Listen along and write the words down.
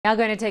Now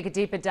going to take a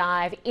deeper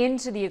dive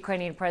into the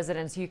Ukrainian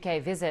president's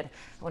UK visit.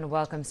 I want to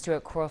welcome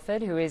Stuart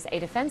Crawford, who is a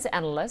defence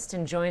analyst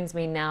and joins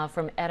me now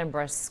from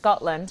Edinburgh,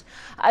 Scotland.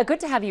 Good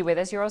to have you with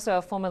us. You're also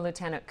a former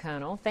Lieutenant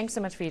Colonel. Thanks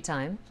so much for your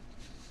time.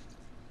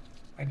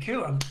 Thank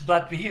you. I'm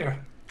glad to be here.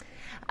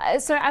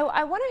 So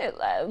I want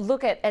to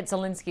look at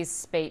Zelensky's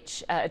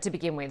speech to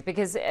begin with,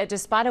 because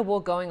despite a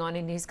war going on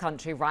in his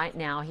country right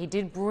now, he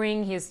did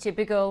bring his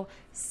typical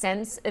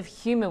sense of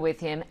humour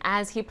with him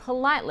as he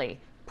politely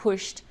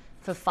pushed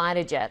for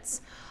fighter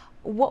jets.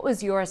 What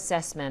was your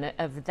assessment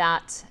of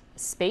that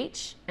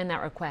speech and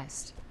that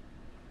request?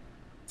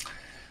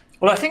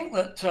 Well, I think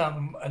that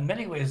in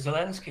many ways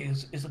Zelensky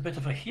is a bit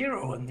of a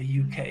hero in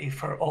the UK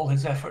for all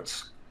his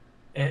efforts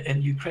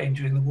in Ukraine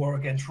during the war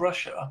against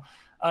Russia.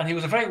 And he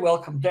was a very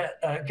welcome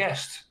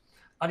guest.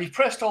 And he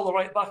pressed all the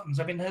right buttons.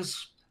 I mean,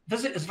 his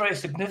visit is very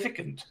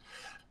significant.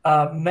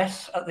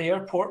 Met at the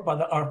airport by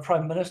our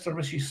Prime Minister,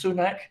 Rishi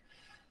Sunak,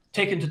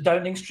 taken to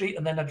Downing Street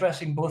and then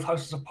addressing both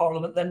houses of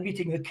Parliament, then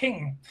meeting the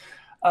King.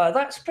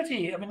 That's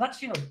pretty, I mean,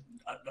 that's,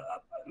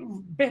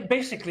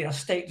 basically a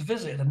state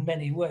visit in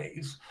many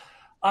ways.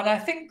 And I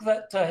think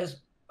that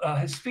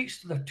his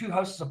speech to the two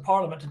houses of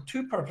Parliament had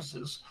two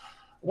purposes.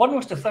 One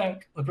was to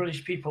thank the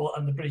British people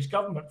and the British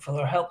government for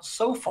their help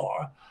so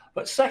far,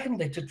 but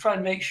secondly, to try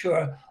and make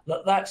sure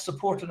that that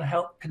support and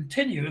help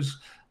continues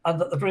and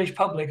that the British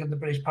public and the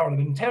British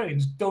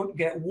parliamentarians don't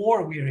get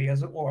war weary,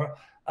 as it were,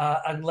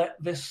 and let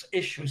this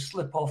issue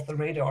slip off the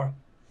radar.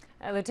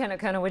 Lieutenant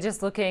Colonel, we're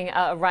just looking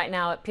right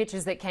now at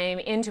pictures that came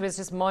into us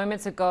just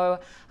moments ago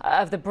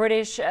of the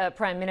British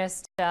Prime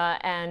Minister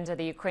and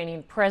the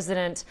Ukrainian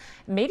President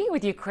meeting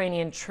with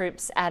Ukrainian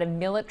troops at a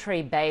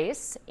military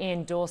base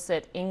in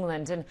Dorset,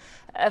 England. And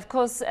of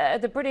course,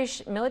 the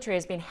British military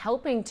has been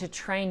helping to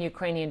train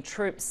Ukrainian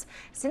troops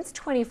since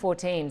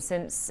 2014,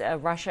 since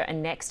Russia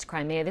annexed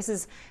Crimea. This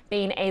has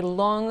been a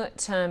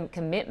long-term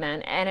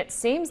commitment, and it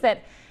seems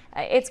that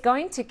it's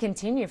going to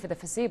continue for the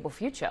foreseeable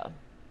future.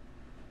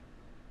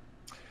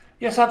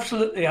 Yes,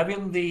 absolutely. I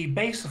mean, the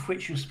base of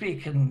which you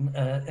speak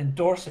in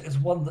Dorset is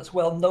one that's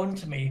well known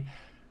to me,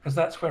 because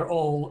that's where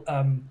all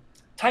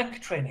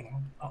tank training,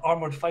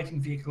 armoured fighting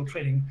vehicle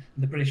training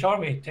in the British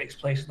Army takes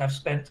place, and I've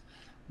spent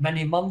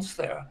many months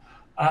there.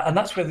 And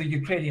that's where the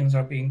Ukrainians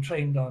are being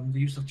trained on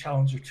the use of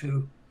Challenger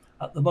 2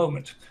 at the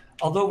moment.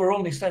 Although we're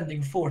only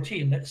sending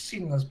 14, it's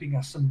seen as being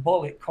a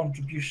symbolic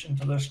contribution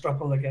to their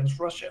struggle against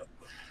Russia.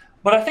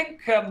 But I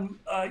think,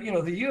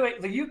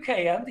 the UK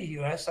and the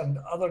US and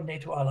other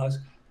NATO allies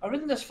are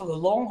in this for the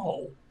long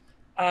haul.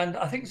 And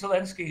I think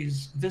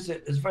Zelensky's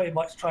visit is very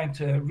much trying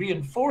to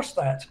reinforce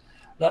that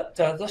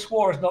this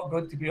war is not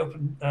going to be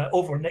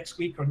over next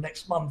week or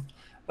next month,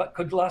 but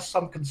could last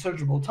some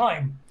considerable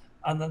time.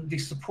 And then the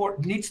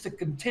support needs to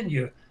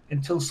continue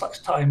until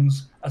such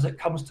times as it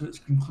comes to its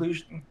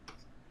conclusion.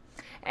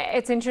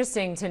 It's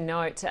interesting to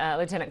note,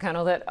 Lieutenant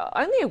Colonel, that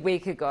only a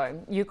week ago,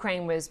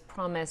 Ukraine was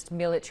promised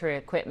military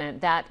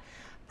equipment that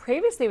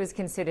previously was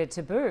considered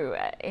taboo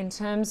in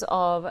terms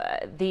of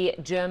the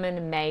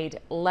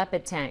German-made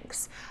Leopard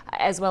tanks,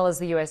 as well as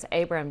the US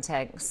Abrams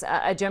tanks.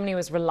 Germany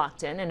was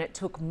reluctant, and it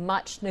took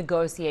much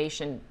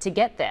negotiation to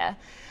get there.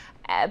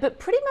 But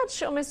pretty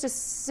much almost as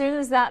soon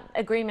as that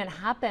agreement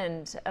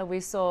happened, we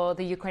saw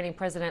the Ukrainian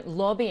president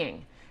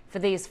lobbying for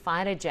these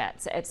fighter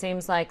jets. It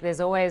seems like there's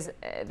always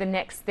the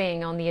next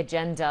thing on the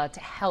agenda to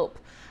help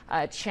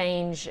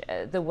change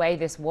the way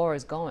this war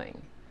is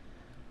going.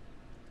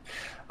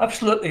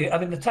 Absolutely. I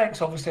mean, the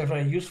tanks obviously are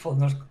very useful, and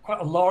there's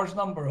quite a large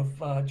number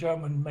of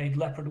German-made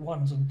Leopard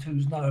 1s and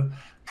 2s now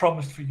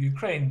promised for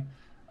Ukraine,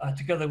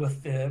 together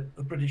with the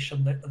British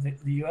and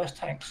the US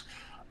tanks.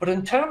 But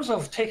in terms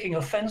of taking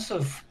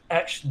offensive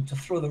action to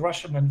throw the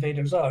Russian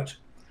invaders out,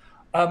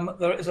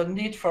 there is a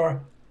need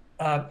for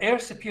air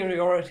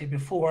superiority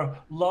before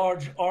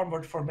large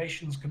armoured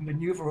formations can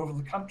manoeuvre over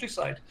the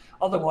countryside.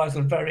 Otherwise,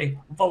 they're very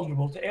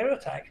vulnerable to air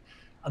attack.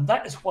 And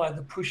that is why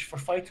the push for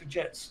fighter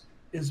jets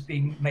is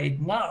being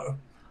made now.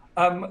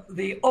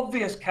 The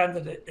obvious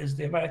candidate is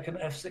the American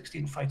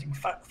F-16 Fighting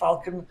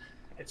Falcon.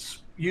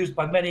 It's used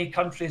by many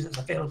countries. It's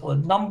available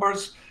in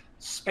numbers.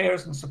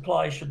 Spares and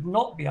supply should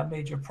not be a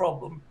major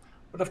problem.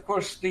 But of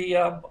course,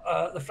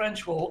 the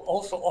French will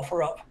also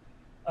offer up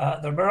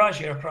their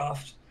Mirage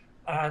aircraft,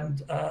 and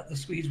the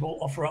Swedes will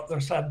offer up their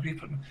Saab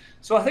Gripen.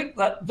 So I think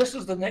that this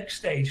is the next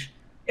stage,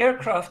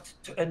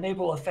 aircraft to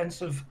enable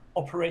offensive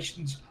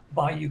operations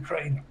by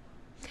Ukraine.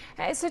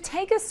 So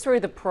take us through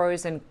the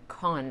pros and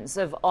cons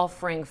of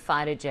offering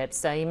fighter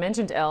jets. You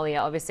mentioned earlier,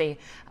 obviously,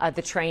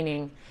 the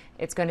training.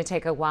 It's going to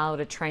take a while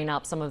to train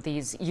up some of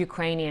these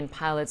Ukrainian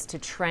pilots to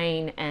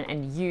train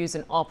and use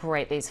and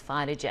operate these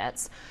fighter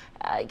jets.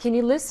 Can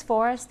you list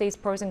for us these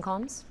pros and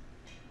cons?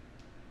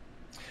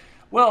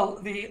 Well,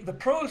 the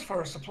pros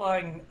for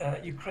supplying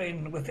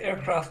Ukraine with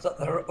aircraft that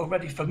they're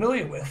already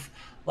familiar with,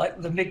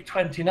 like the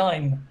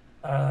MiG-29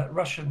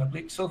 Russian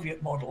oblique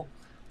Soviet model,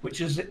 which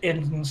is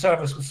in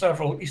service with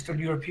several Eastern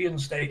European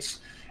states,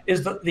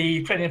 is that the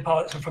Ukrainian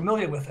pilots are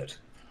familiar with it.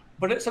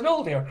 But it's an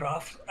old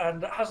aircraft,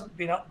 and it hasn't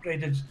been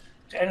upgraded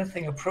to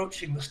anything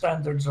approaching the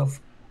standards of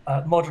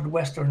modern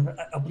Western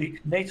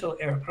oblique NATO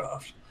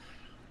aircraft.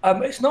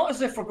 It's not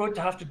as if we're going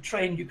to have to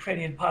train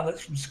Ukrainian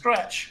pilots from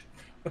scratch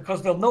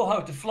because they'll know how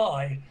to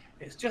fly.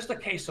 It's just a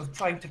case of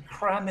trying to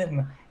cram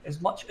in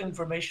as much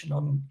information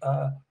on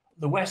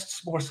the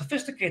West's more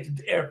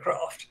sophisticated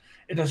aircraft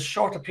in as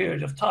short a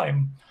period of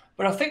time.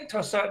 But I think to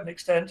a certain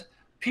extent,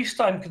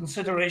 peacetime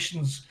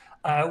considerations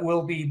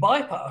will be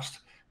bypassed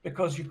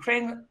because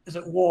Ukraine is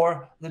at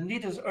war, the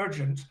need is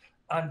urgent,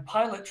 and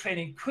pilot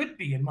training could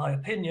be, in my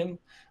opinion,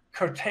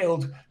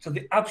 curtailed to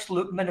the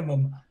absolute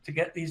minimum to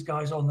get these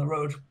guys on the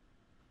road.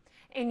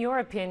 In your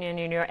opinion,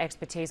 in your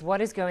expertise,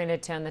 what is going to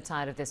turn the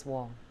tide of this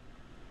war?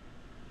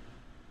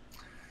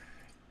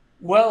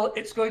 Well,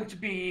 it's going to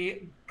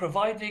be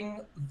providing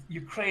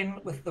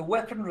Ukraine with the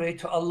weaponry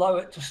to allow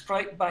it to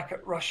strike back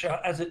at Russia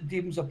as it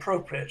deems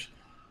appropriate.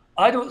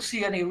 I don't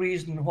see any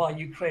reason why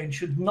Ukraine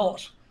should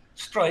not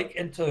strike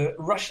into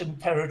Russian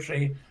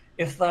territory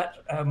if that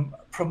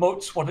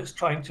promotes what it's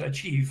trying to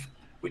achieve,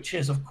 which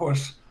is, of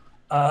course,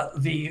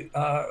 the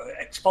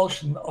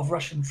expulsion of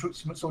Russian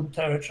troops from its own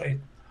territory.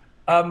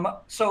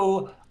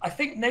 So I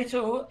think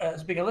NATO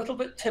is being a little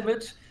bit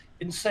timid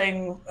in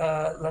saying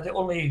that it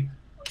only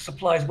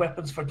supplies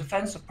weapons for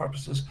defensive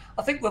purposes.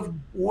 I think we're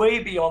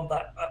way beyond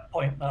that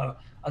point now.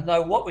 And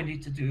now what we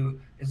need to do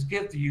is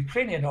give the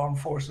Ukrainian armed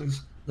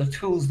forces the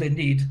tools they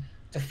need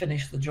to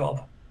finish the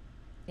job.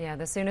 Yeah,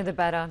 the sooner the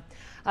better.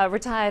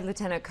 Retired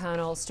Lieutenant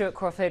Colonel Stuart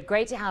Crawford,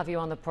 great to have you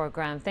on the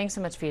program. Thanks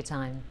so much for your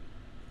time.